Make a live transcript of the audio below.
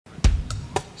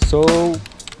So,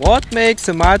 what makes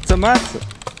a matzah matzah?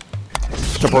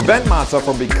 To prevent matzah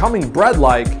from becoming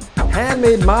bread-like,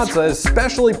 handmade matzah is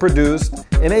specially produced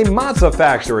in a matzah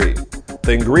factory.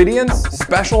 The ingredients,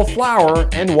 special flour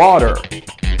and water.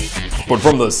 But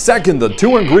from the second the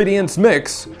two ingredients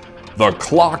mix, the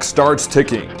clock starts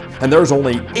ticking, and there's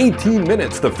only 18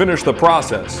 minutes to finish the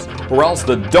process, or else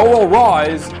the dough will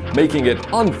rise, making it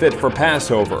unfit for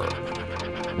Passover.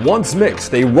 Once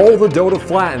mixed, they roll the dough to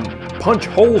flatten, punch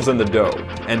holes in the dough,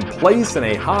 and place in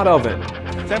a hot oven.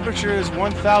 The temperature is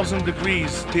 1,000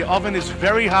 degrees. The oven is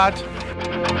very hot.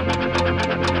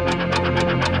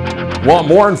 Want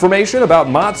more information about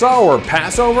matzah or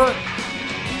Passover?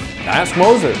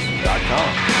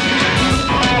 AskMoses.com.